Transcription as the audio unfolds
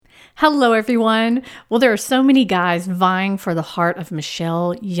Hello, everyone. Well, there are so many guys vying for the heart of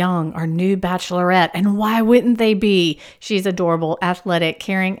Michelle Young, our new bachelorette. And why wouldn't they be? She's adorable, athletic,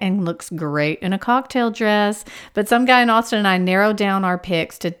 caring, and looks great in a cocktail dress. But some guy in Austin and I narrowed down our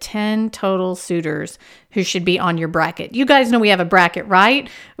picks to 10 total suitors who should be on your bracket. You guys know we have a bracket, right?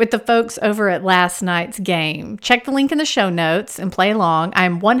 With the folks over at last night's game. Check the link in the show notes and play along.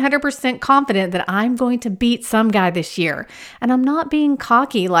 I'm 100% confident that I'm going to beat some guy this year. And I'm not being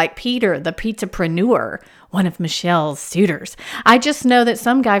cocky like Peter, the pizzapreneur, one of Michelle's suitors. I just know that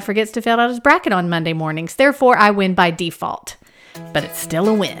some guy forgets to fill out his bracket on Monday mornings. Therefore, I win by default. But it's still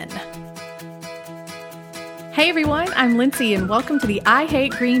a win. Hey everyone, I'm Lindsay and welcome to the I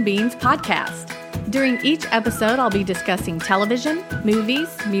Hate Green Beans podcast. During each episode, I'll be discussing television, movies,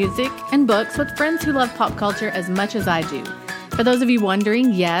 music, and books with friends who love pop culture as much as I do. For those of you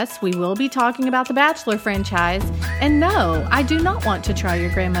wondering, yes, we will be talking about the Bachelor franchise. And no, I do not want to try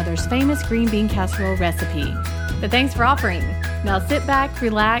your grandmother's famous green bean casserole recipe. But thanks for offering. Now sit back,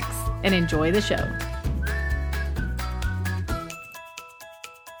 relax, and enjoy the show.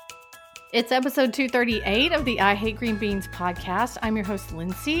 It's episode 238 of the I Hate Green Beans podcast. I'm your host,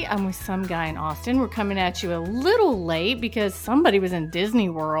 Lindsay. I'm with some guy in Austin. We're coming at you a little late because somebody was in Disney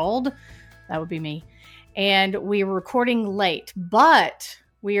World. That would be me. And we were recording late, but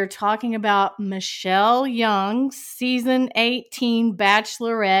we are talking about Michelle Young's season 18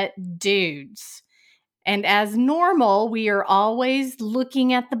 Bachelorette dudes. And as normal, we are always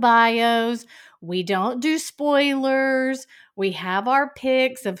looking at the bios. We don't do spoilers. We have our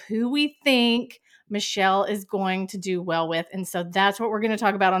picks of who we think Michelle is going to do well with. And so that's what we're going to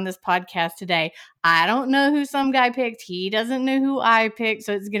talk about on this podcast today. I don't know who some guy picked. He doesn't know who I picked.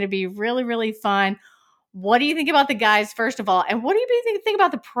 So it's going to be really, really fun. What do you think about the guys, first of all? And what do you think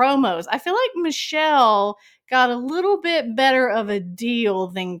about the promos? I feel like Michelle got a little bit better of a deal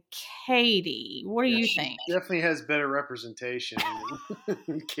than Katie. What do you think? Definitely has better representation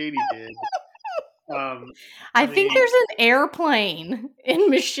than Katie did. I think there's an airplane in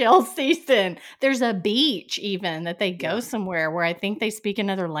Michelle's season. There's a beach even that they go somewhere where I think they speak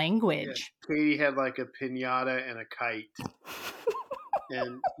another language. Yeah. Katie had like a piñata and a kite.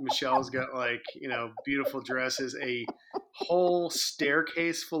 And Michelle's got beautiful dresses, a whole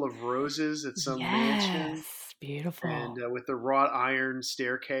staircase full of roses at some mansion. Beautiful. And with the wrought iron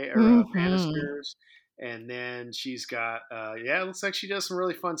staircase or banisters. And then she's got, it looks like she does some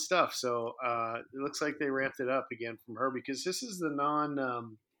really fun stuff. So it looks like they ramped it up again from her because this is the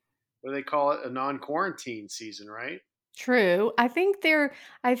what do they call it? A non-quarantine season, right? True. I think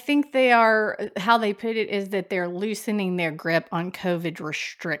they are, how they put it is that they're loosening their grip on COVID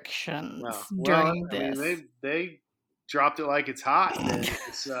restrictions during this. I mean, they dropped it like it's hot.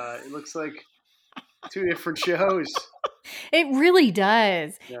 It looks like two different shows. It really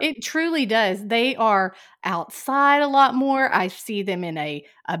does. Yeah. It truly does. They are outside a lot more. I see them in a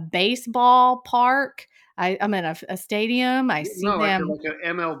baseball park. I'm in a stadium. I see them like an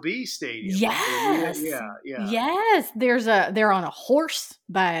MLB stadium. Yes. Yeah. Yes. They're on a horse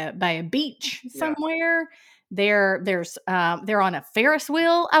by a beach somewhere. Yeah. They're on a Ferris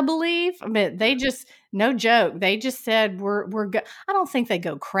wheel, I believe. I mean, they just, no joke. They just said I don't think they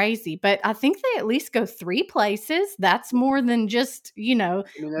go crazy, but I think they at least go 3 places. That's more than just,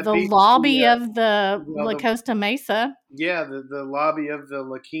 the lobby of the La Costa Mesa. Yeah, the lobby of the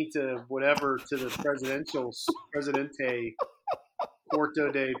La Quinta, whatever, to the Presidente,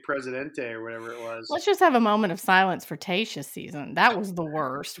 Puerto de Presidente, or whatever it was. Let's just have a moment of silence for Tayshia's season. That was the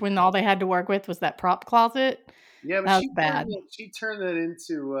worst. When all they had to work with was that prop closet. Yeah, but that was bad. She turned that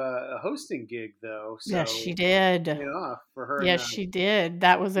into a hosting gig, though. So yes, she did. Paying off for her. Yes, she did.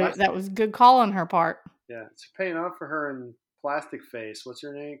 That was a good call on her part. Yeah, it's paying off for her in Plastic Face. What's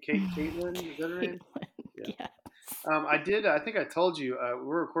her name? Caitlin? Is that her name? Yeah. Yes. I think I told you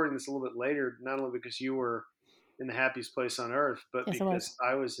we're recording this a little bit later, not only because you were in the happiest place on earth, but because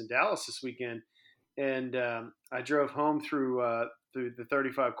I was in Dallas this weekend, and I drove home through the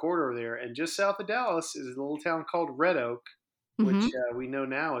 35 corridor there, and just south of Dallas is a little town called Red Oak, which we know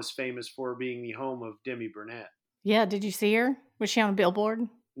now is famous for being the home of Demi Burnett. Yeah, did you see her? Was she on a billboard?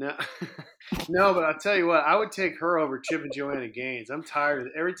 No, no, but I'll tell you what, I would take her over Chip and Joanna Gaines. I'm tired of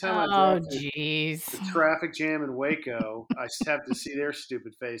it. Every time I drive the traffic jam in Waco, I just have to see their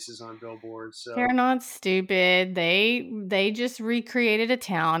stupid faces on billboards. So. They're not stupid. They just recreated a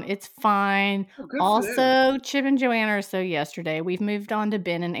town. It's fine. Also, Chip and Joanna are so yesterday. We've moved on to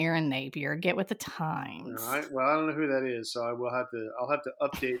Ben and Aaron Napier. Get with the times. All right. Well, I don't know who that is, so I'll have to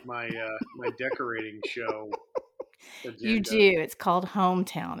update my my decorating show. agenda. You do. It's called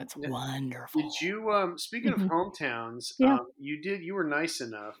Hometown. It's wonderful. Did you, speaking of hometowns, Yeah. you were nice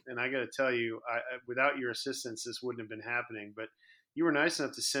enough, and I got to tell you, without your assistance, this wouldn't have been happening, but you were nice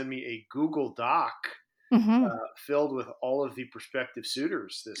enough to send me a Google Doc filled with all of the prospective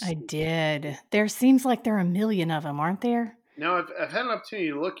suitors. I did. There seems like there are a million of them, aren't there? Now, I've had an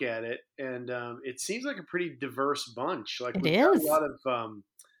opportunity to look at it, and it seems like a pretty diverse bunch. Like It we've got is.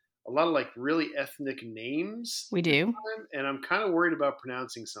 a lot of like really ethnic names. We do. And I'm kind of worried about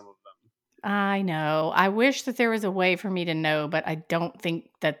pronouncing some of them. I know. I wish that there was a way for me to know, but I don't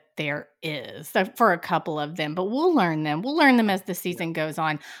think that there is for a couple of them. But we'll learn them. We'll learn them as the season goes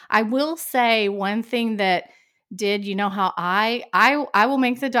on. I will say one thing that did, you know how I will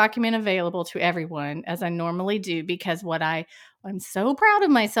make the document available to everyone as I normally do, because I'm so proud of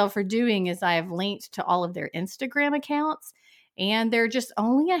myself for doing is I have linked to all of their Instagram accounts. And there are just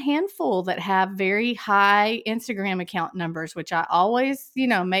only a handful that have very high Instagram account numbers, which I always,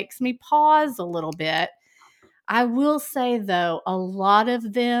 makes me pause a little bit. I will say, though, a lot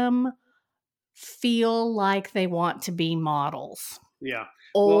of them feel like they want to be models. Yeah.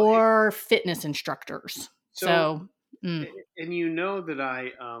 Or fitness instructors. So and you know that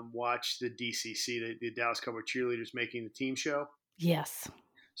I watched the DCC, the Dallas Cowboy Cheerleaders Making the Team show? Yes.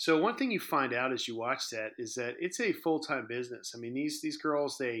 So one thing you find out as you watch that is that it's a full-time business. I mean, these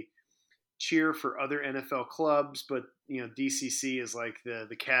girls, they cheer for other NFL clubs, but DCC is like the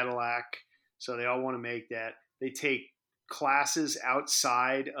Cadillac, so they all want to make that. They take classes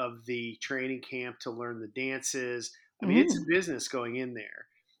outside of the training camp to learn the dances. I mean, it's a business going in there.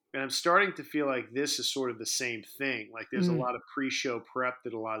 And I'm starting to feel like this is sort of the same thing. Like there's a lot of pre-show prep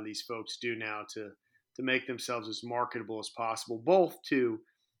that a lot of these folks do now to make themselves as marketable as possible, both to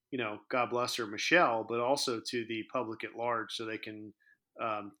God bless her, Michelle, but also to the public at large so they can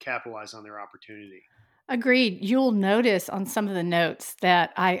capitalize on their opportunity. Agreed. You'll notice on some of the notes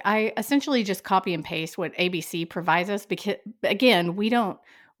that I essentially just copy and paste what ABC provides us because, again, we don't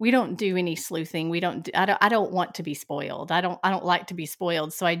do any sleuthing. I don't want to be spoiled. I don't like to be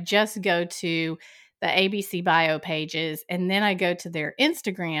spoiled. So I just go to the ABC bio pages and then I go to their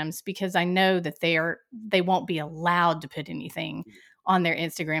Instagrams because I know that they won't be allowed to put anything on their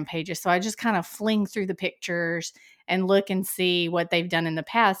Instagram pages. So I just kind of fling through the pictures and look and see what they've done in the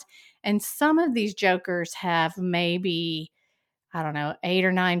past. And some of these jokers have maybe, I don't know, 8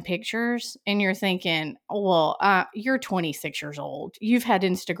 or 9 pictures. And you're thinking, well, you're 26 years old. You've had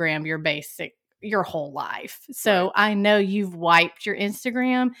Instagram your whole life. So right. I know you've wiped your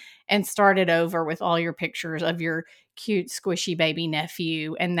Instagram and started over with all your pictures of your cute, squishy baby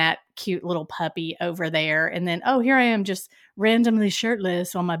nephew and that cute little puppy over there. And then, here I am just randomly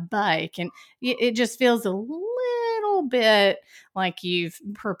shirtless on my bike. And it just feels a little bit like you've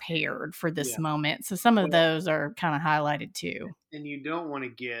prepared for this moment. So some of those are kind of highlighted too. And you don't want to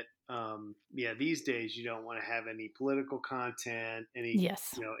get, these days you don't want to have any political content,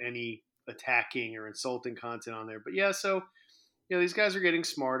 any attacking or insulting content on there. But so these guys are getting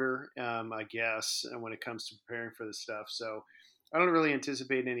smarter, I guess, when it comes to preparing for this stuff. So I don't really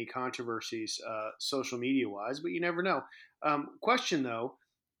anticipate any controversies social media wise, but you never know. Question though,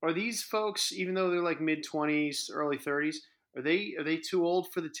 are these folks, even though they're like mid-20s, early 30s, are they too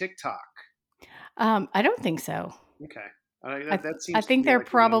old for the TikTok? I don't think so. Okay. I think they're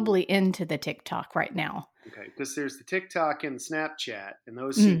probably into the TikTok right now. Okay, because there's the TikTok and Snapchat, and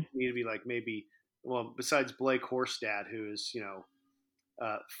those seem to me to be like besides Blake Horstad, who is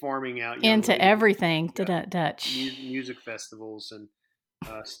farming out into everything to Dutch music festivals and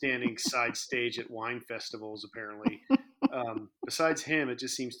standing side stage at wine festivals. Apparently, besides him, it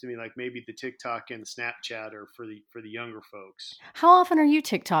just seems to me like maybe the TikTok and the Snapchat are for the younger folks. How often are you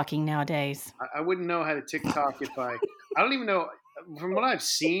TikToking nowadays? I wouldn't know how to TikTok if I don't even know. From what I've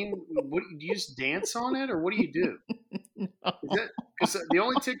seen, do you just dance on it, or what do you do? Because the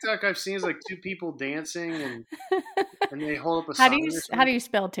only TikTok I've seen is like 2 people dancing, and they hold up a sign. How do you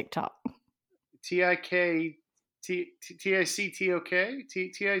spell TikTok? TIK TICTOK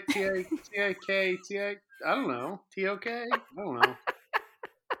TIK I don't know. TOK? I don't know.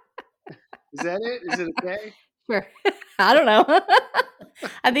 Is that it? Is it okay? Sure. I don't know.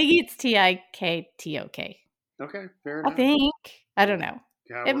 I think it's TIKTOK. Okay, fair enough. I think. I don't know.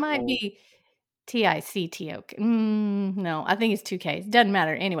 It might be TICTOK. No, I think it's 2 Ks. Doesn't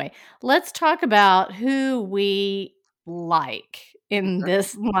matter. Anyway, let's talk about who we like in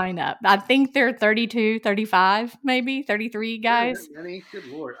this lineup. I think they're 32, 35, maybe 33 guys. Many? Good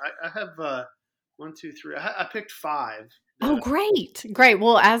Lord. I have 1, 2, 3. I picked 5 Oh, great. Great.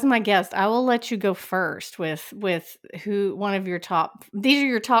 Well, as my guest, I will let you go first with who one of your top. These are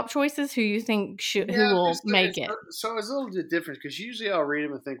your top choices. Who you think who will make it? So it's a little bit different because usually I'll read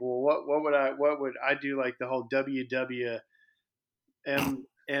them and think, well, what would I do, like the whole WWMBD?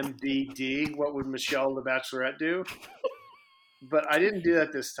 What would Michelle the Bachelorette do? But I didn't do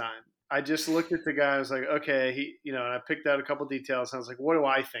that this time. I just looked at the guy. I was like, okay, and I picked out a couple details. And I was like, what do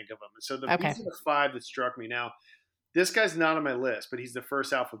I think of him? And so these are the 5 that struck me. Now, this guy's not on my list, but he's the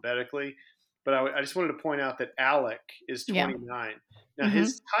first alphabetically. But I just wanted to point out that Alec is 29. Yeah. Now,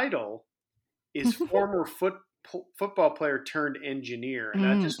 his title is former football player turned engineer. And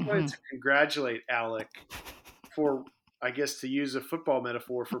I just wanted to congratulate Alec for, I guess, to use a football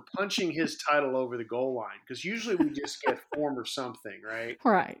metaphor, for punching his title over the goal line. Because usually we just get former something, right?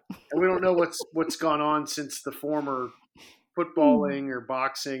 Right. And we don't know what's gone on since the former footballing or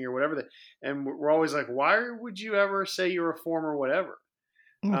boxing or whatever. And we're always like, why would you ever say you're a former whatever?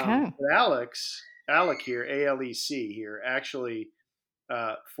 Okay. But Alec here, ALEC here, actually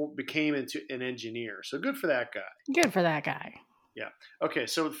became into an engineer. So good for that guy. Good for that guy. Yeah. Okay.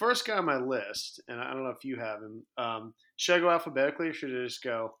 So the first guy on my list, and I don't know if you have him. Should I go alphabetically or should I just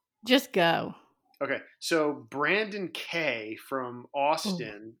go? Just go. Okay. So Brandon K from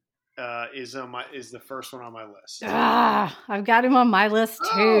Austin is the first one on my list. I've got him on my list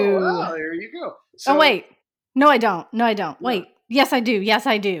too. Oh, there you go. So, wait. No, I don't. Wait. Yes, I do. Yeah.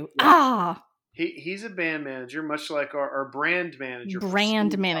 He's a band manager, much like our brand manager.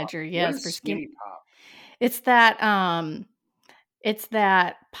 Brand manager, yes, for Skinny Pop. It's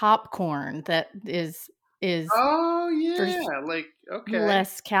that popcorn that is. Oh yeah, like okay.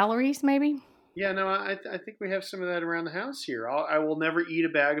 Less calories, maybe. Yeah, no, I think we have some of that around the house here. I will never eat a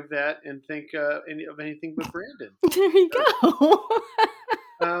bag of that and think of anything but Brandon. There you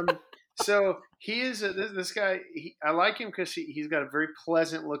go. So he is this guy. I like him because he's got a very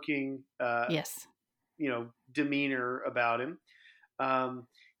pleasant looking, yes, demeanor about him.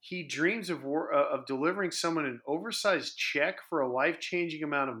 He dreams of delivering someone an oversized check for a life-changing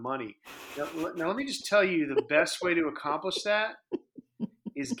amount of money. Now, let me just tell you, the best way to accomplish that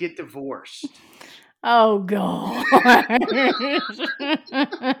is get divorced. Oh God.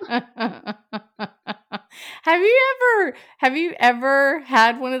 Have you ever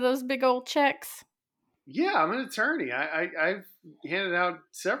had one of those big old checks? Yeah, I'm an attorney. I've handed out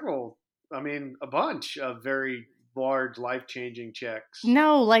a bunch of very large, life-changing checks.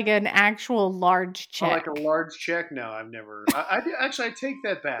 No, like an actual large check. Oh, like a large check? No, I've never. I take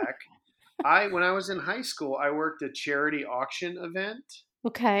that back. When I was in high school, I worked a charity auction event.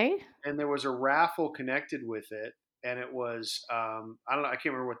 Okay. And there was a raffle connected with it, and it was I don't know, I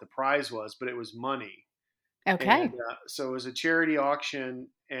can't remember what the prize was, but it was money. Okay. And, so it was a charity auction,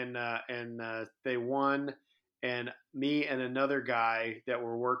 and they won, and me and another guy that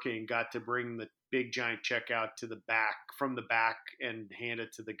were working got to bring the big giant check out from the back and hand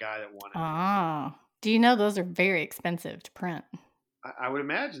it to the guy that won it. Ah, do you know those are very expensive to print? I would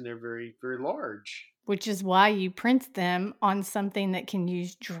imagine they're very, very large. Which is why you print them on something that can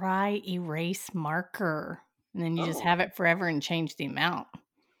use dry erase marker. And then you just have it forever and change the amount.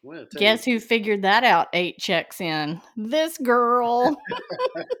 Guess who figured that out 8 checks in? This girl.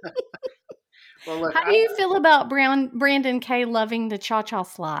 Well, look, how do you feel about Brandon K loving the cha-cha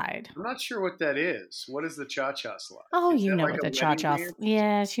slide? I'm not sure what that is. What is the cha-cha slide? Oh, you know what the cha-cha slide is.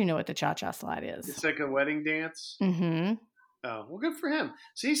 Yes, you know what the cha-cha slide is. It's like a wedding dance? Mm-hmm. Oh, well, good for him.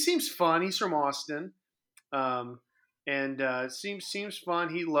 So he seems fun. He's from Austin. Seems fun.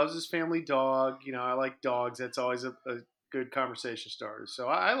 He loves his family dog. I like dogs. That's always a good conversation starter. So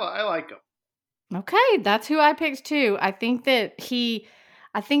I like him. Okay, that's who I picked too. I think that he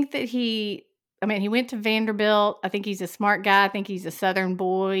went to Vanderbilt. I think he's a smart guy. I think he's a Southern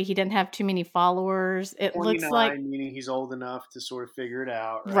boy. He doesn't have too many followers. It looks like, meaning he's old enough to sort of figure it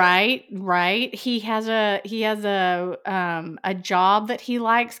out. Right. He has a job that he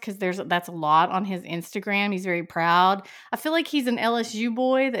likes because that's a lot on his Instagram. He's very proud. I feel like he's an LSU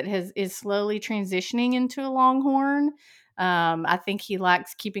boy that is slowly transitioning into a Longhorn. I think he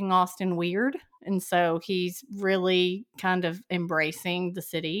likes keeping Austin weird. And so he's really kind of embracing the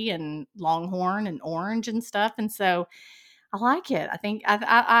city and Longhorn and Orange and stuff. And so I like it. I think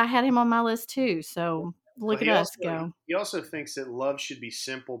I had him on my list too. So look at us go. He also thinks that love should be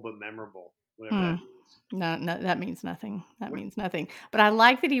simple but memorable. Whatever that means. No, that means nothing. Means nothing. But I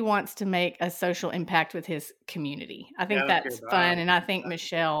like that he wants to make a social impact with his community. I think that's fun, and I think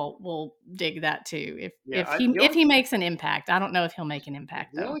Michelle will dig that too. If he makes an impact, I don't know if he'll make an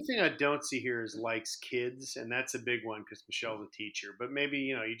impact. The only thing I don't see here is likes kids, and that's a big one because Michelle's a teacher. But maybe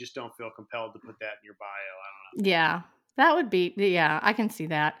you just don't feel compelled to put that in your bio. I don't know. Yeah. That would be, yeah, I can see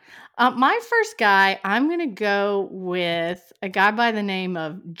that. My first guy, I'm going to go with a guy by the name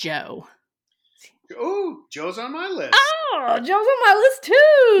of Joe. Oh, Joe's on my list. Oh, Joe's on my list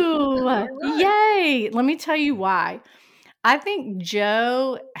too. Right. Yay. Let me tell you why. I think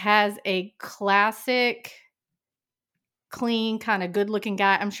Joe has a classic, clean, kind of good looking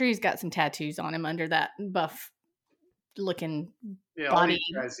guy. I'm sure he's got some tattoos on him under that buff looking body. All these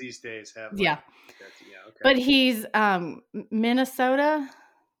guys these days have. Yeah. Okay. But he's Minnesota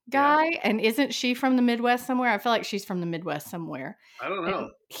guy, and isn't she from the Midwest somewhere? I feel like she's from the Midwest somewhere. I don't know. And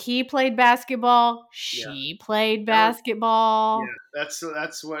he played basketball. She played basketball. Yeah, that's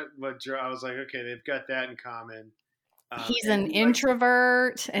what I was like. Okay, they've got that in common. He's an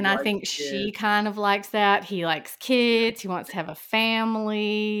introvert, and I think she kind of likes that. He likes kids. He wants to have a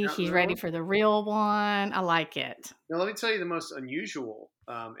family. He's ready for the real one. I like it. Now, let me tell you the most unusual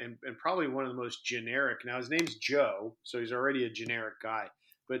and probably one of the most generic. Now, his name's Joe, so he's already a generic guy.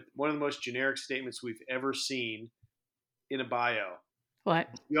 But one of the most generic statements we've ever seen in a bio. What?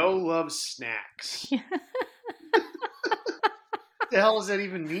 Joe loves snacks. What the hell does that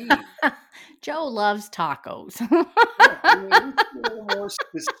even mean? Joe loves tacos. I mean, a little more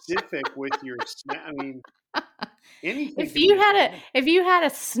specific with your snack. I mean, anything. If you had a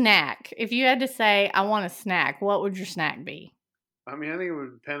snack, if you had to say, I want a snack, what would your snack be? I mean, I think it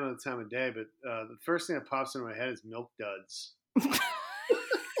would depend on the time of day, but the first thing that pops into my head is Milk Duds.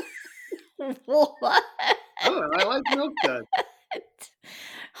 What? Oh, I like Milk Duds.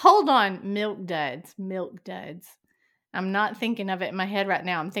 Hold on, Milk Duds. Milk Duds. I'm not thinking of it in my head right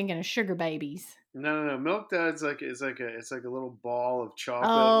now. I'm thinking of Sugar Babies. No. Milk Duds it's like a little ball of chocolate.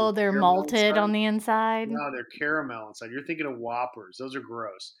 Oh, they're malted on the inside. No, they're caramel inside. You're thinking of Whoppers. Those are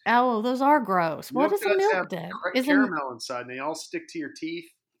gross. Oh, those are gross. What is a Milk Dud? Caramel inside, and they all stick to your teeth.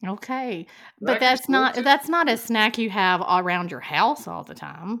 Okay, but that's not a snack you have around your house all the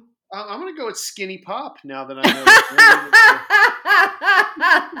time. I'm gonna go with Skinny Pop now that I know.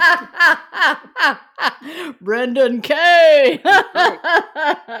 Brendan K.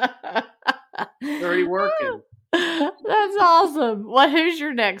 Already working. That's awesome. Who's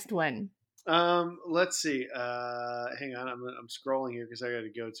your next one? Let's see. Hang on, I'm scrolling here because I got to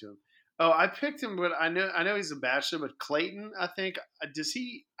go to him. Oh, I picked him, but I know he's a bachelor. But Clayton, I think, does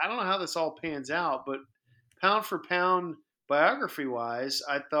he? I don't know how this all pans out, but pound for pound, biography wise,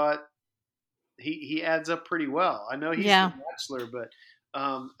 I thought he adds up pretty well. I know he's a bachelor, but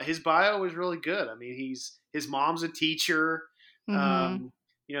his bio was really good. I mean, his mom's a teacher. Mm-hmm.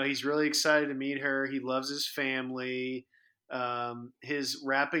 He's really excited to meet her. He loves his family. His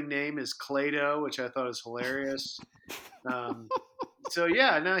rapping name is Clayto, which I thought was hilarious. So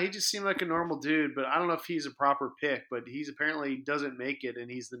he just seemed like a normal dude, but I don't know if he's a proper pick, but he's apparently doesn't make it,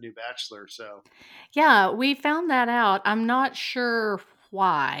 and he's the new bachelor. So yeah, we found that out. I'm not sure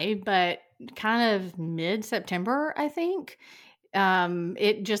why, but kind of mid-September, I think,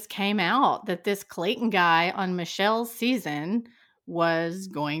 it just came out that this Clayton guy on Michelle's season was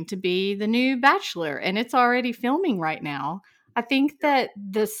going to be the new bachelor, and it's already filming right now. I think that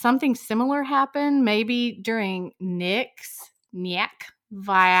something similar happened maybe during Nick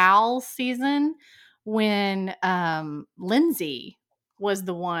Vial's season when Rachel Lindsay was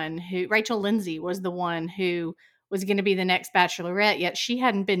the one who was going to be the next bachelorette, yet she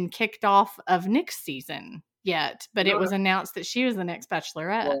hadn't been kicked off of Nick's season yet, but it was announced that she was the next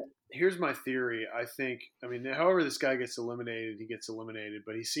bachelorette. Well, here's my theory. However this guy gets eliminated, he gets eliminated,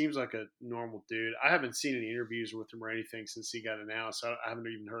 but he seems like a normal dude. I haven't seen any interviews with him or anything since he got announced. So I haven't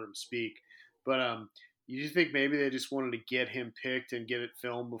even heard him speak. But you think maybe they just wanted to get him picked and get it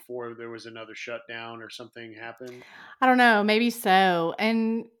filmed before there was another shutdown or something happened? I don't know. Maybe so.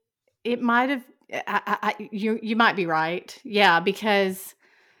 And it might have, you might be right. Yeah, because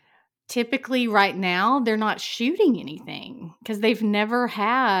typically right now they're not shooting anything because they've never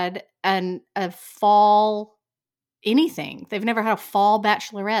had a fall anything. They've never had a fall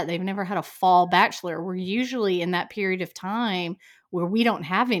bachelorette. They've never had a fall bachelor. We're usually in that period of time where we don't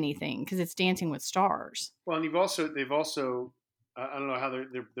have anything because it's Dancing with Stars. Well, and they've also I don't know how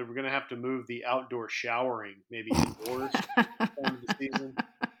they're going to have to move the outdoor showering maybe indoors the season.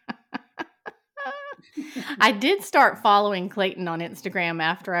 I did start following Clayton on Instagram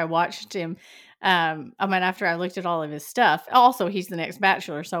after I watched him. After I looked at all of his stuff. Also, he's the next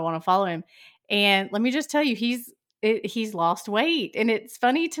bachelor, so I want to follow him. And let me just tell you, he's lost weight. And it's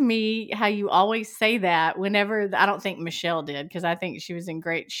funny to me how you always say that whenever, I don't think Michelle did, because I think she was in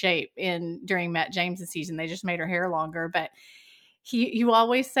great shape during Matt James' season. They just made her hair longer, but you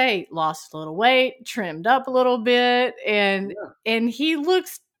always say lost a little weight, trimmed up a little bit, and he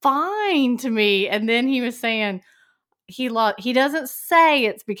looks fine to me. And then he was saying he doesn't say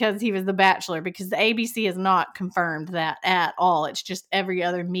it's because he was The Bachelor, because the ABC has not confirmed that at all. It's just every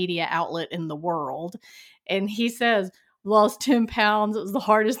other media outlet in the world. And he says, lost 10 pounds. It was the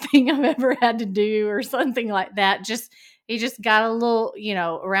hardest thing I've ever had to do, or something like that. He just got a little,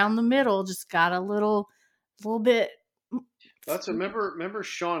 around the middle, just got a little bit. That's remember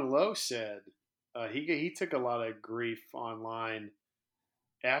Sean Lowe said he took a lot of grief online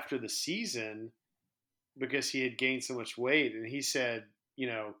after the season because he had gained so much weight, and he said,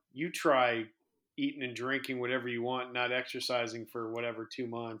 you try eating and drinking whatever you want, not exercising for whatever 2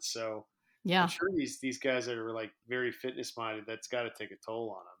 months. So yeah, I'm sure these guys that are like very fitness minded, that's got to take a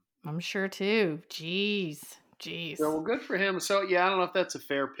toll on them. I'm sure too. Jeez. So, well, good for him. So yeah, I don't know if that's a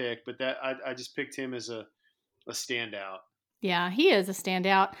fair pick, but that I just picked him as a standout. Yeah, he is a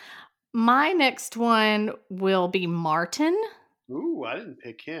standout. My next one will be Martin. Ooh, I didn't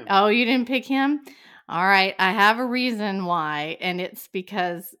pick him. Oh, you didn't pick him? All right. I have a reason why. And it's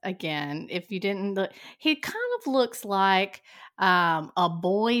because, again, if you didn't look, he kind of looks like a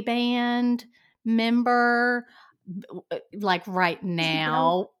boy band member, like right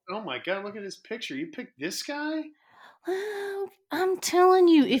now. Oh my God, look at his picture. You picked this guy? I'm telling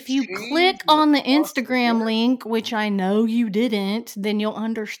you, if you click on the Instagram link, which I know you didn't, then you'll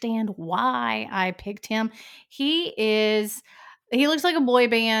understand why I picked him. He looks like a boy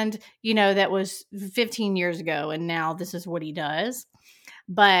band, that was 15 years ago, and now this is what he does.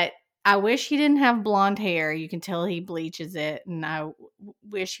 But I wish he didn't have blonde hair. You can tell he bleaches it, and I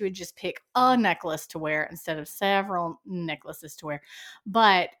wish he would just pick a necklace to wear instead of several necklaces to wear.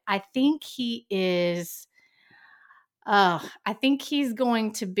 But I think he is... I think he's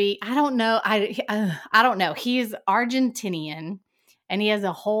going to be, I don't know. I don't know. He's Argentinian, and he has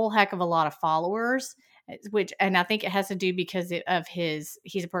a whole heck of a lot of followers, and I think it has to do because of he's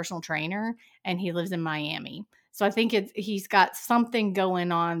a personal trainer and he lives in Miami. So I think he's got something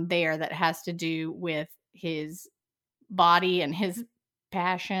going on there that has to do with his body and his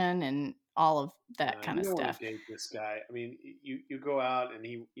passion and all of that kind of stuff. You don't want to date this guy. I mean, you go out and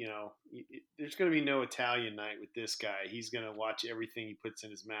there's going to be no Italian night with this guy. He's going to watch everything he puts in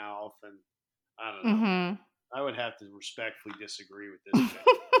his mouth, and I don't know. Mm-hmm. I would have to respectfully disagree with this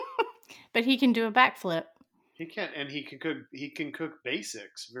guy. But he can do a backflip. He can, and he can cook. He can cook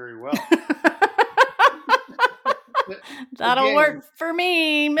basics very well. That'll work for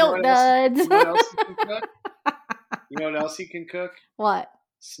me, milk duds. You know what else he can cook? You know what else he can cook? What?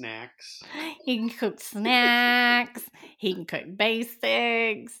 Snacks. He can cook snacks. He can cook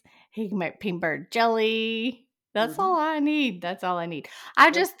basics. He can make peanut butter jelly. That's all I need. That's all I need.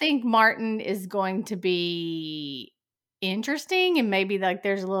 I just think Martin is going to be interesting, and maybe like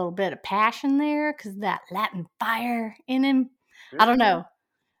there's a little bit of passion there because that Latin fire in him. I don't know.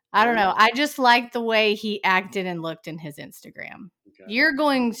 I just like the way he acted and looked in his Instagram. Okay. You're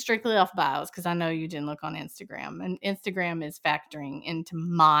going strictly off bios because I know you didn't look on Instagram, and Instagram is factoring into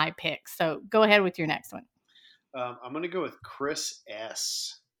my picks. So go ahead with your next one. I'm going to go with Chris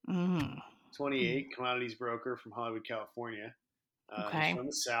S. 28, commodities broker from Hollywood, California. Okay. He's from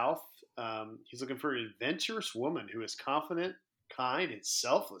the South. He's looking for an adventurous woman who is confident, kind, and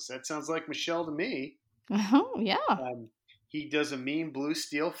selfless. That sounds like Michelle to me. Oh, yeah. He does a mean blue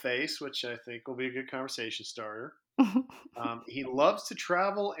steel face, which I think will be a good conversation starter. He loves to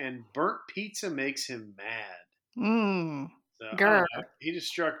travel, and burnt pizza makes him mad. So, girl. He just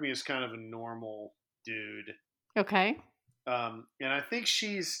struck me as kind of a normal dude. Okay. And I think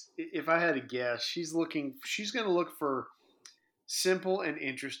if I had to guess, she's going to look for simple and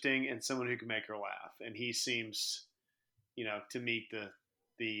interesting and someone who can make her laugh. And he seems, to meet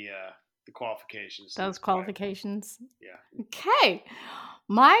the qualifications. Those qualifications. Yeah. Okay.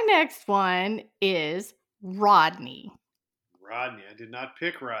 My next one is Rodney. Rodney. I did not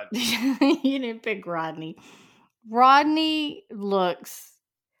pick Rodney. You didn't pick Rodney. Rodney looks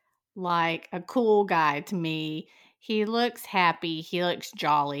like a cool guy to me. He looks happy. He looks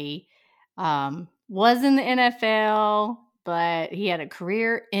jolly. Was in the NFL, but he had a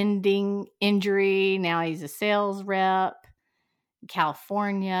career-ending injury. Now he's a sales rep.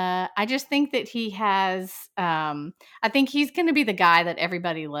 California. I just think that he has I think he's going to be the guy that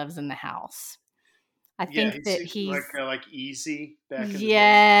everybody loves in the house. I think that he's like easy back in the day.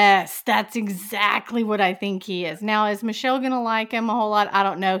 Yes, that's exactly what I think he is. Now, is Michelle going to like him a whole lot? I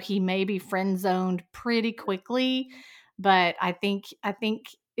don't know. He may be friend zoned pretty quickly, but I think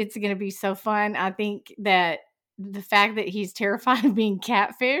it's going to be so fun. I think that the fact that he's terrified of being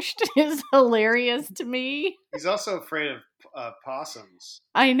catfished is hilarious to me. He's also afraid of possums.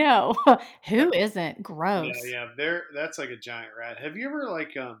 I know. Who isn't? Gross. Yeah. That's like a giant rat. Have you ever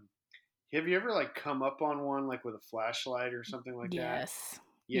Have you ever like come up on one like with a flashlight or something like that? Yes.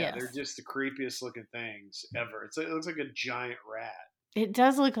 Yeah, Yes. they're just the creepiest looking things ever. It looks like a giant rat. It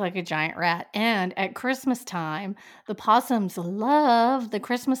does look like a giant rat. And at Christmas time, the possums love the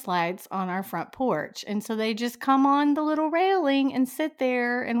Christmas lights on our front porch. And so they just come on the little railing and sit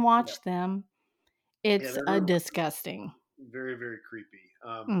there and watch them. It's disgusting. Very, very creepy.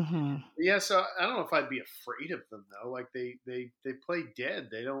 Mm-hmm. Yeah, so I don't know if I'd be afraid of them though. Like they play dead.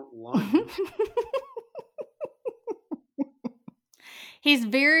 They don't lunge. He's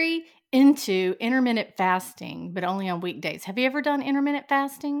very into intermittent fasting, but only on weekdays. Have you ever done intermittent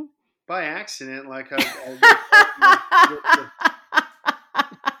fasting? By accident, like I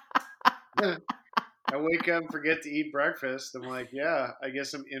wake up and forget to eat breakfast. I'm like, yeah, I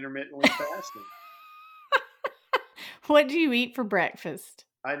guess I'm intermittently fasting. What do you eat for breakfast?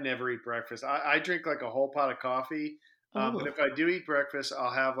 I never eat breakfast. I drink like a whole pot of coffee. But if I do eat breakfast, I'll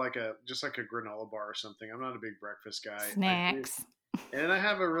have just like a granola bar or something. I'm not a big breakfast guy. Snacks. And I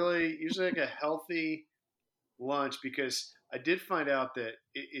have usually like a healthy lunch, because I did find out that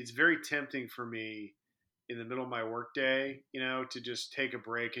it's very tempting for me in the middle of my workday, to just take a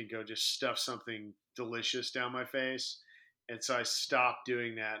break and go just stuff something delicious down my face. And so I stopped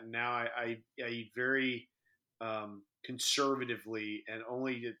doing that. And now I eat very conservatively, and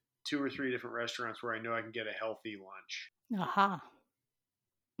only at 2 or 3 different restaurants where I know I can get a healthy lunch. Aha.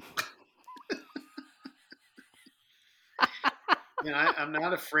 I'm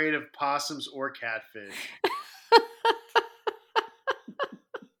not afraid of possums or catfish.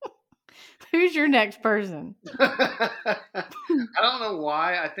 Who's your next person? I don't know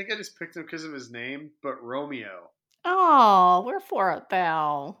why. I think I just picked him because of his name, but Romeo. Oh, wherefore art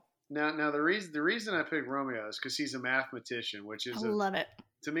thou? Now the reason I picked Romeo is because he's a mathematician, which is love it.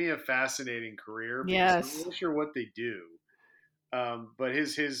 To me, a fascinating career. Yes, I'm not sure what they do, but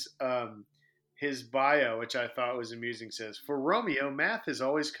his bio, which I thought was amusing, says, "For Romeo, math has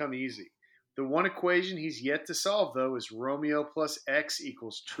always come easy. The one equation he's yet to solve, though, is Romeo plus X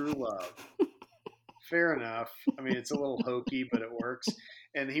equals true love." Fair enough. I mean, it's a little hokey, but it works.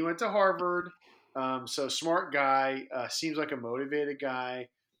 And he went to Harvard, so smart guy. Seems like a motivated guy.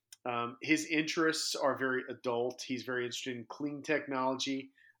 His interests are very adult. He's very interested in clean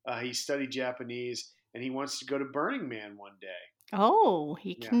technology. He studied Japanese, and he wants to go to Burning Man one day. Oh,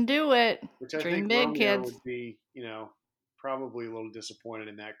 he can do it. Which I think big, Romeo kids. would be, probably a little disappointed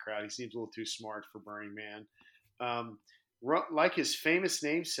in that crowd. He seems a little too smart for Burning Man. Like his famous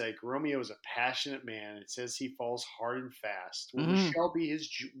namesake, Romeo is a passionate man. It says he falls hard and fast. Will Michelle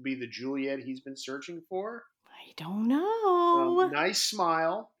be the Juliet he's been searching for? I don't know. Nice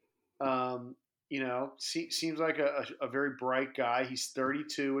smile. Seems like a very bright guy. He's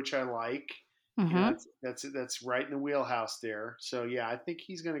 32, which I like. Mm-hmm. That's right in the wheelhouse there. So yeah, I think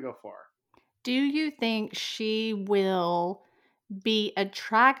he's going to go far. Do you think she will be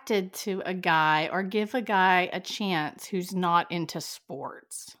attracted to a guy or give a guy a chance who's not into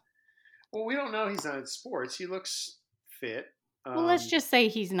sports? Well, we don't know he's not in sports. He looks fit. Well, let's just say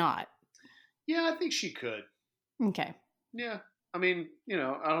he's not. Yeah, I think she could. Okay. Yeah. I mean,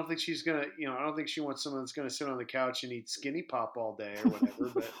 I don't think she's going to, I don't think she wants someone that's going to sit on the couch and eat Skinny Pop all day or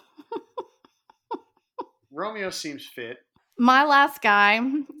whatever, but Romeo seems fit. My last guy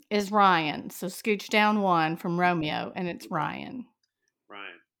is Ryan. So scooch down one from Romeo, and it's Ryan.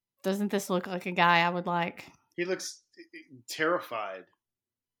 Ryan. Doesn't this look like a guy I would like? He looks terrified.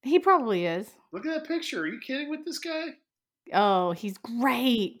 He probably is. Look at that picture. Are you kidding with this guy? Oh, he's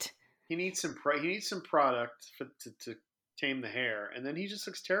great. He needs some product to tame the hair, and then he just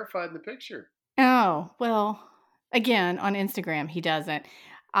looks terrified in the picture. Oh, well, again, on Instagram, he doesn't.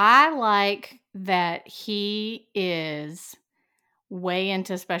 I like that he is way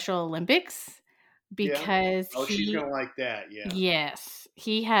into Special Olympics because she's going to like that, yeah. Yes.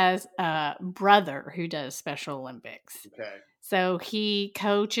 He has a brother who does Special Olympics. Okay. So he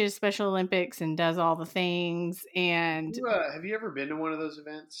coaches Special Olympics and does all the things. And have you ever been to one of those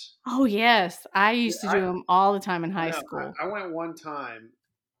events? Oh, yes. I used to do them all the time in high school. I went one time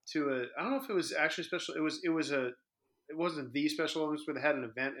to I don't know if it was actually special. It wasn't the Special Olympics, but they had an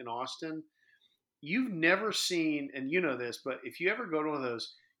event in Austin. You've never seen, and you know this, but if you ever go to one of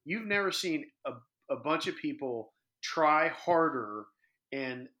those, you've never seen a bunch of people try harder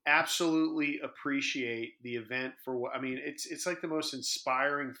and absolutely appreciate the event for what, I mean, it's like the most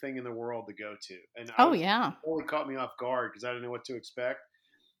inspiring thing in the world to go to. And it totally caught me off guard because I didn't know what to expect.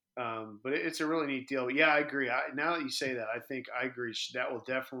 But it's a really neat deal. But yeah, I agree. Now that you say that, I think I agree. That will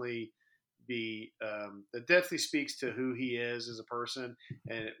definitely be that definitely speaks to who he is as a person,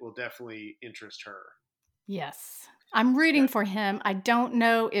 and it will definitely interest her. Yes. I'm rooting for him. I don't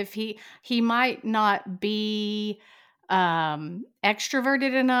know if he might not be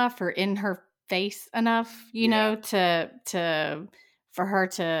extroverted enough or in her face enough, to for her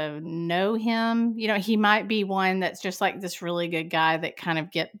to know him. He might be one that's just like this really good guy that kind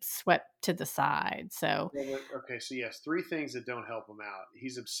of gets swept to the side. So okay, so yes, 3 things that don't help him out.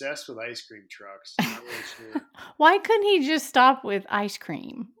 He's obsessed with ice cream trucks. Not really sure. Why couldn't he just stop with ice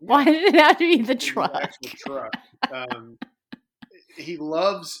cream? Yeah. Why did it have to be the truck? The actual truck. He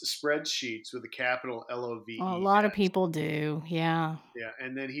loves spreadsheets with a capital LOVE. Well, a lot of people do, yeah. Yeah,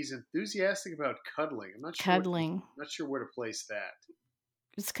 and then he's enthusiastic about cuddling. I'm not sure. Cuddling. Not sure where to place that.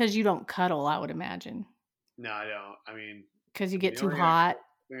 It's because you don't cuddle, I would imagine. No, I don't. I mean, because you get too hot.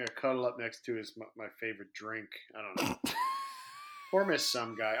 I'm gonna cuddle up next to is my favorite drink. I don't know. Poor Miss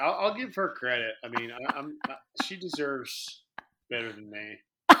Some Guy. I'll give her credit. I mean, she deserves better than me.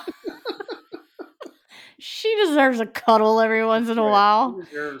 She deserves a cuddle every once in a while.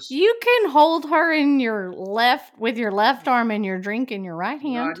 You can hold her with your left arm and your drink in your right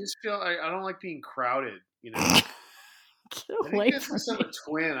hand. No, I just feel I don't like being crowded, Get away from me. I'm a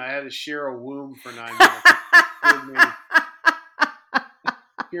twin. I had to share a womb for 9 months.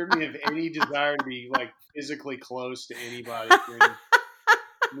 Cured me of any desire to be like physically close to anybody for any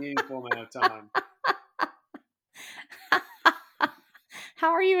meaningful amount of time. How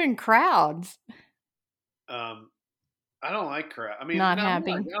are you in crowds? I don't like crowd. I mean, not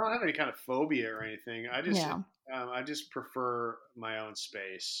happy. I don't have any kind of phobia or anything. I just prefer my own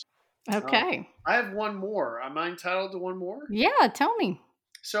space. Okay. I have one more. Am I entitled to one more? Yeah, tell me.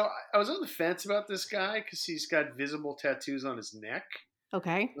 So I was on the fence about this guy because he's got visible tattoos on his neck.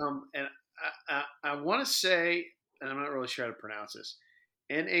 Okay. And I want to say, and I'm not really sure how to pronounce this,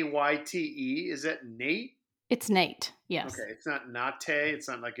 Nayte. Is that Nate? It's Nate. Yes. Okay. It's not Nate. It's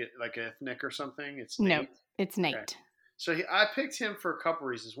not like ethnic or something. It's Nate. No, it's Nate. Okay. So I picked him for a couple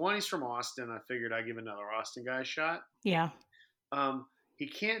reasons. One, he's from Austin. I figured I'd give another Austin guy a shot. Yeah. He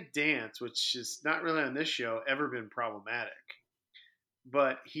can't dance, which is not really on this show ever been problematic.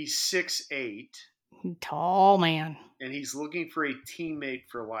 But he's 6'8". Tall man. And he's looking for a teammate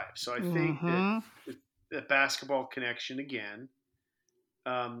for life. So I think that the basketball connection again.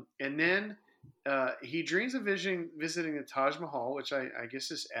 And then he dreams of visiting the Taj Mahal, which I guess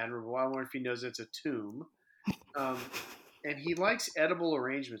is admirable. I wonder if he knows it's a tomb. And he likes edible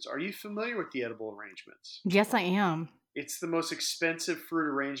arrangements. Are you familiar with the edible arrangements? Yes, I am. It's the most expensive fruit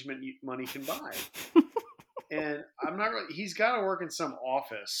arrangement money can buy. And I'm not really, he's got to work in some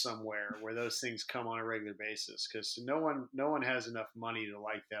office somewhere where those things come on a regular basis because no one has enough money to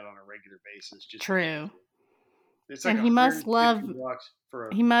like that on a regular basis. Just true. It's like and he must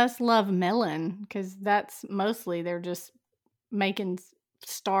love melon because that's mostly they're just making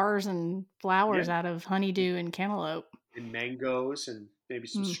stars and flowers out of honeydew and cantaloupe and mangoes and maybe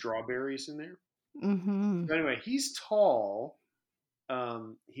some strawberries in there. Mm-hmm. So anyway, he's tall.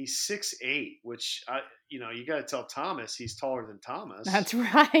 He's 6'8", which you got to tell Thomas he's taller than Thomas. That's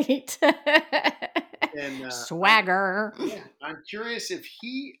right. And swagger. I'm curious if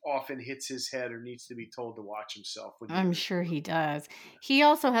he often hits his head or needs to be told to watch himself. I'm sure he does. He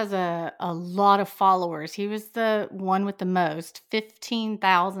also has a lot of followers. He was the one with the most,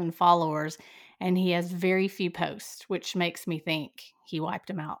 15,000 followers, and he has very few posts, which makes me think he wiped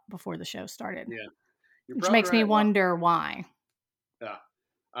them out before the show started. Yeah. Which makes me wonder why. Yeah.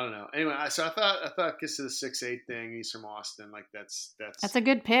 I don't know. Anyway, so I thought because of the 6'8" thing, he's from Austin. Like that's a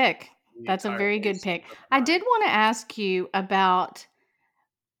good pick. That's a very good pick. I did want to ask you about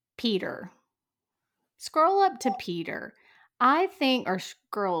Peter. Scroll up to Peter. I think, or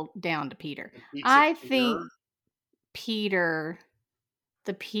scroll down to Peter. I think Peter,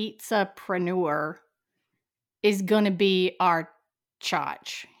 the pizzapreneur, is going to be our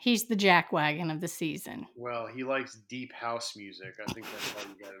Chotch. He's the jackwagon of the season. Well, he likes deep house music. I think that's all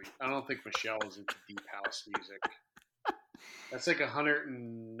you got to be. I don't think Michelle is into deep house music. That's like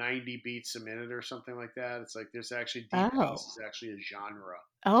 190 beats a minute or something like that. It's like there's actually deep house is actually a genre.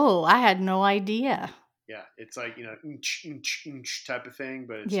 Oh, I had no idea. Yeah, it's like inch type of thing,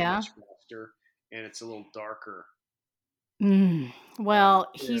 but it's much faster and it's a little darker.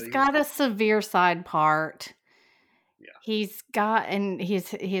 Well, he's got a severe side part. Yeah. He's got, and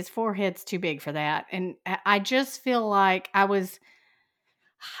his forehead's too big for that. And I just feel like I was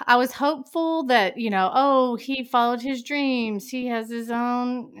hopeful that, he followed his dreams. He has his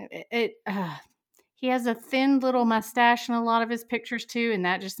own, he has a thin little mustache in a lot of his pictures too. And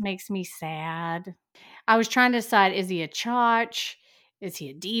that just makes me sad. I was trying to decide, is he a Chotch? Is he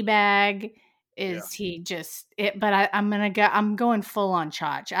a D-bag? Yeah. Is he just it? But I'm going full on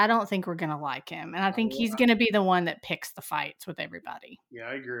Chach. I don't think we're gonna like him, and I think he's gonna be the one that picks the fights with everybody. Yeah,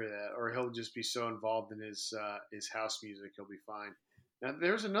 I agree with that. Or he'll just be so involved in his house music, he'll be fine. Now,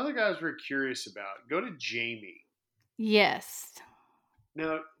 there's another guy I was very curious about. Go to Jamie. Yes.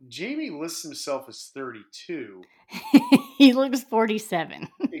 Now, Jamie lists himself as 32. He looks 47.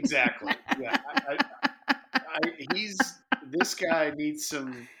 Exactly. Yeah. This guy needs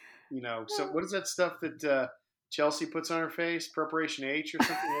some, what is that stuff that Chelsea puts on her face? Preparation H or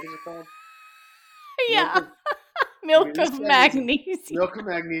something? What is it called? Yeah. Milk of magnesia. Milk of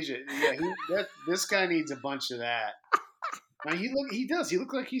magnesia. Yeah, this guy needs a bunch of that. Now he does. He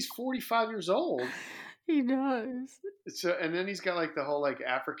looks like he's 45 years old. He does. So, and then he's got like the whole like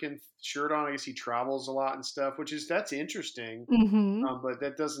African shirt on. I guess he travels a lot and stuff, that's interesting. Mm-hmm. But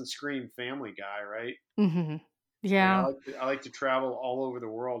that doesn't scream Family Guy, right? Mm-hmm. Yeah. I like to travel all over the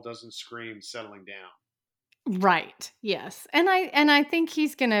world. Doesn't scream settling down. Right. Yes. And I think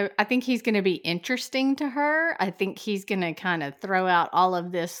he's gonna be interesting to her. I think he's gonna kind of throw out all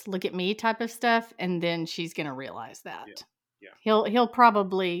of this look at me type of stuff, and then she's gonna realize that. Yeah. He'll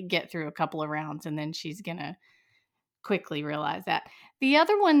probably get through a couple of rounds, and then she's gonna quickly realize that. The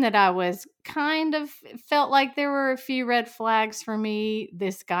other one that I was kind of felt like there were a few red flags for me,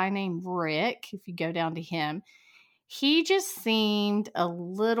 this guy named Rick, if you go down to him, he just seemed a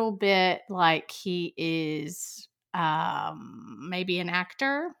little bit like he is maybe an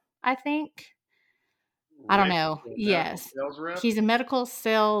actor, I think. I don't know. Yes. He's a medical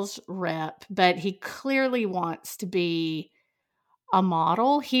sales rep, but he clearly wants to be a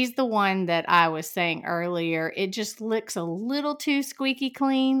model. He's the one that I was saying earlier. It just looks a little too squeaky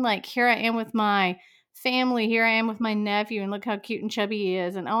clean. Like, here I am with my family. Here I am with my nephew, and look how cute and chubby he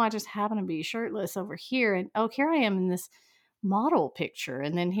is. And oh, I just happen to be shirtless over here. And oh, here I am in this model picture.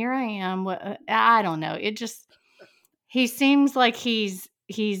 And then here I am. I don't know. It just, he seems like he's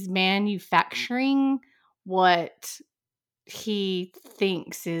manufacturing what he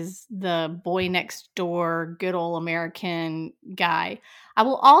thinks is the boy next door, good old American guy. I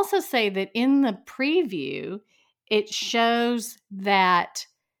will also say that in the preview, it shows that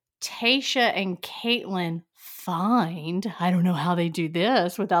Tayshia and Caitlyn find, I don't know how they do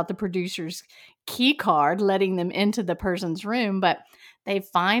this without the producer's key card letting them into the person's room, but they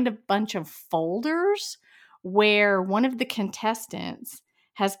find a bunch of folders where one of the contestants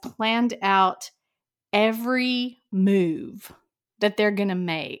has planned out every move that they're going to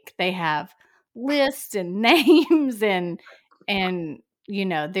make. They have lists and names and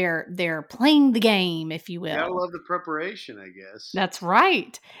they're playing the game, if you will. Gotta love the preparation, I guess. That's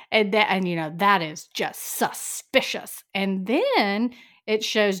right. And that is just suspicious. And then it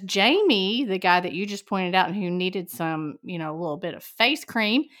shows Jamie, the guy that you just pointed out and who needed some, a little bit of face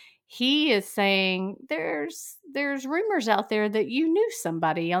cream. He is saying there's rumors out there that you knew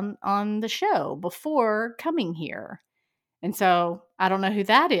somebody on the show before coming here. And so I don't know who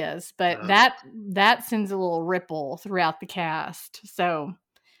that is, but that sends a little ripple throughout the cast. So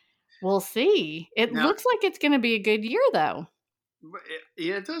we'll see. It looks like it's going to be a good year, though.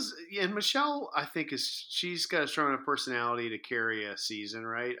 Yeah, it does. Yeah, and Michelle, I think, she's got a strong enough personality to carry a season,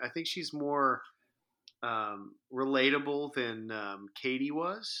 right? I think she's more relatable than Katie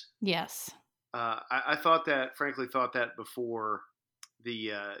was. Yes. I frankly thought that before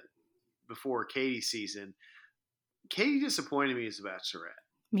Katie's season. Katie disappointed me as a Bachelorette.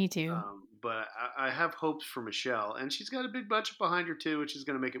 Me too. But I have hopes for Michelle, and she's got a big budget behind her too, which is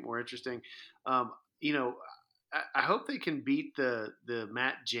going to make it more interesting. I hope they can beat the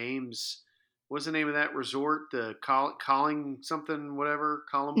Matt James. What's the name of that resort? The Calling something, whatever,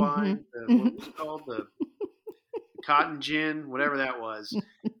 Columbine. Mm-hmm. What was it called? The Cotton Gin, whatever that was.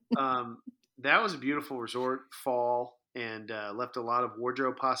 That was a beautiful resort, fall, and left a lot of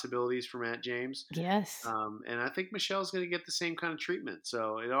wardrobe possibilities for Matt James. Yes. And I think Michelle's going to get the same kind of treatment,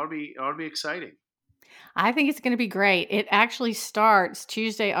 so it ought to be exciting. I think it's going to be great. It actually starts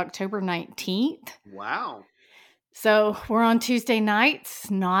Tuesday, October 19th. Wow. So we're on Tuesday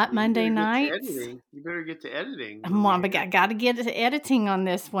nights, not Monday nights. You better get to editing. But I got to get to editing on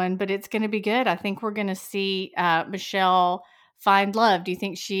this one, but it's going to be good. I think we're going to see Michelle find love. Do you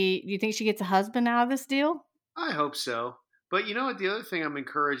think she gets a husband out of this deal? I hope so. But you know what? The other thing I'm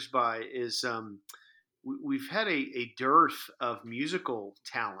encouraged by is we've had a dearth of musical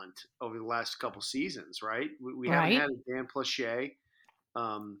talent over the last couple seasons, right? We haven't had a Dan Plauché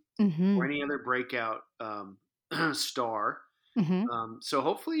or any other breakout star. Mm-hmm. So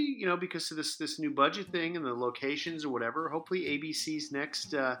hopefully, because of this new budget thing and the locations or whatever, hopefully ABC's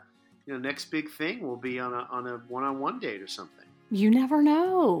next big thing will be on a one-on-one date or something. You never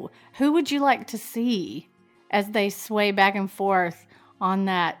know. Who would you like to see as they sway back and forth on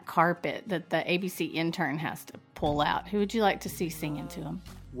that carpet that the ABC intern has to pull out? Who would you like to see singing to them?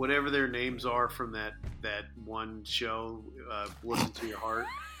 Whatever their names are from that one show, Listen to Your Heart.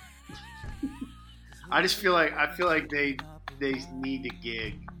 I feel like they need a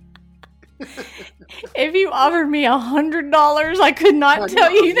gig. If you offered me $100, I could not tell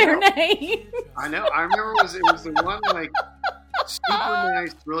you their name. I know. I remember it was the one like super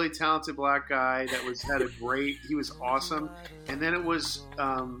nice, really talented black guy that he was awesome. And then it was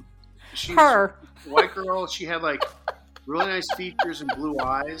her white girl. She had like really nice features and blue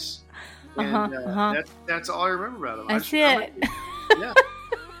eyes. And that's all I remember about them. That's it. Yeah.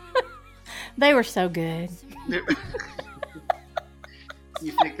 They were so good.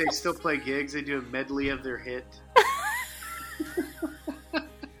 You think they still play gigs? They do a medley of their hit.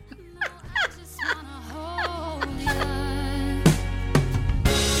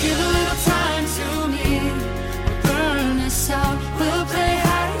 Give a little time to me. We'll burn this out. We'll play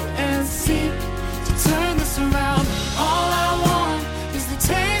hide and seek to turn this around. All I want is the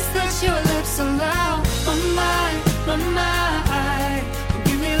taste that your lips allow. My mind,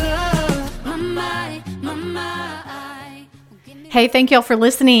 give me love. My mind. Hey, thank y'all for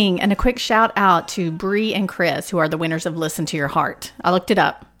listening, and a quick shout out to Bree and Chris, who are the winners of Listen to Your Heart. I looked it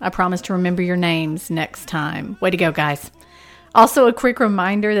up. I promise to remember your names next time. Way to go, guys. Also, a quick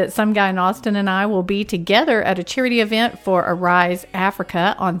reminder that Some Guy in Austin and I will be together at a charity event for Arise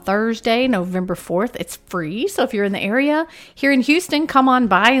Africa on Thursday, November 4th. It's free, so if you're in the area here in Houston, come on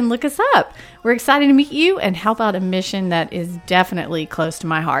by and look us up. We're excited to meet you and help out a mission that is definitely close to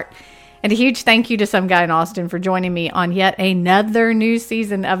my heart. And a huge thank you to Some Guy in Austin for joining me on yet another new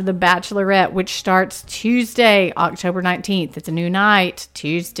season of The Bachelorette, which starts Tuesday, October 19th. It's a new night,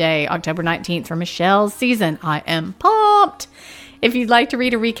 Tuesday, October 19th for Michelle's season. I am pumped. If you'd like to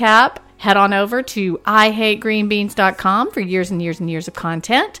read a recap, head on over to IHateGreenBeans.com for years and years and years of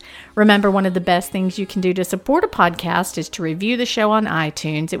content. Remember, one of the best things you can do to support a podcast is to review the show on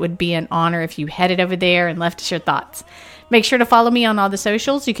iTunes. It would be an honor if you headed over there and left us your thoughts. Make sure to follow me on all the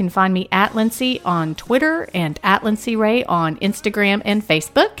socials. You can find me at Lindsay on Twitter and at Lindsay Ray on Instagram and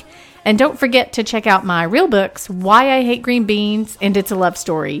Facebook. And don't forget to check out my real books, Why I Hate Green Beans and It's a Love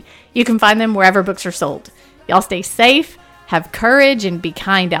Story. You can find them wherever books are sold. Y'all stay safe, have courage, and be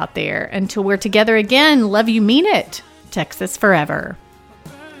kind out there. Until we're together again, love you, mean it. Texas forever.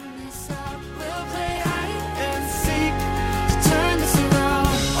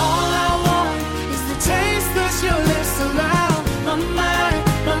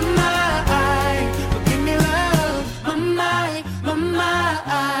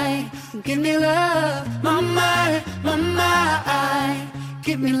 Give me love, my mind,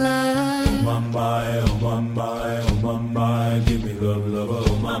 give me love. My mind, oh my mind, oh my mind, give me love, love,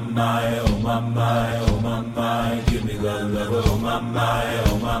 oh my mind, oh my mind, oh my mind, give me love, love, oh my mind,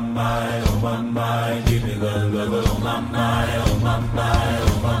 oh my mind, oh my mind, give me love, love, oh my mind, oh my mind.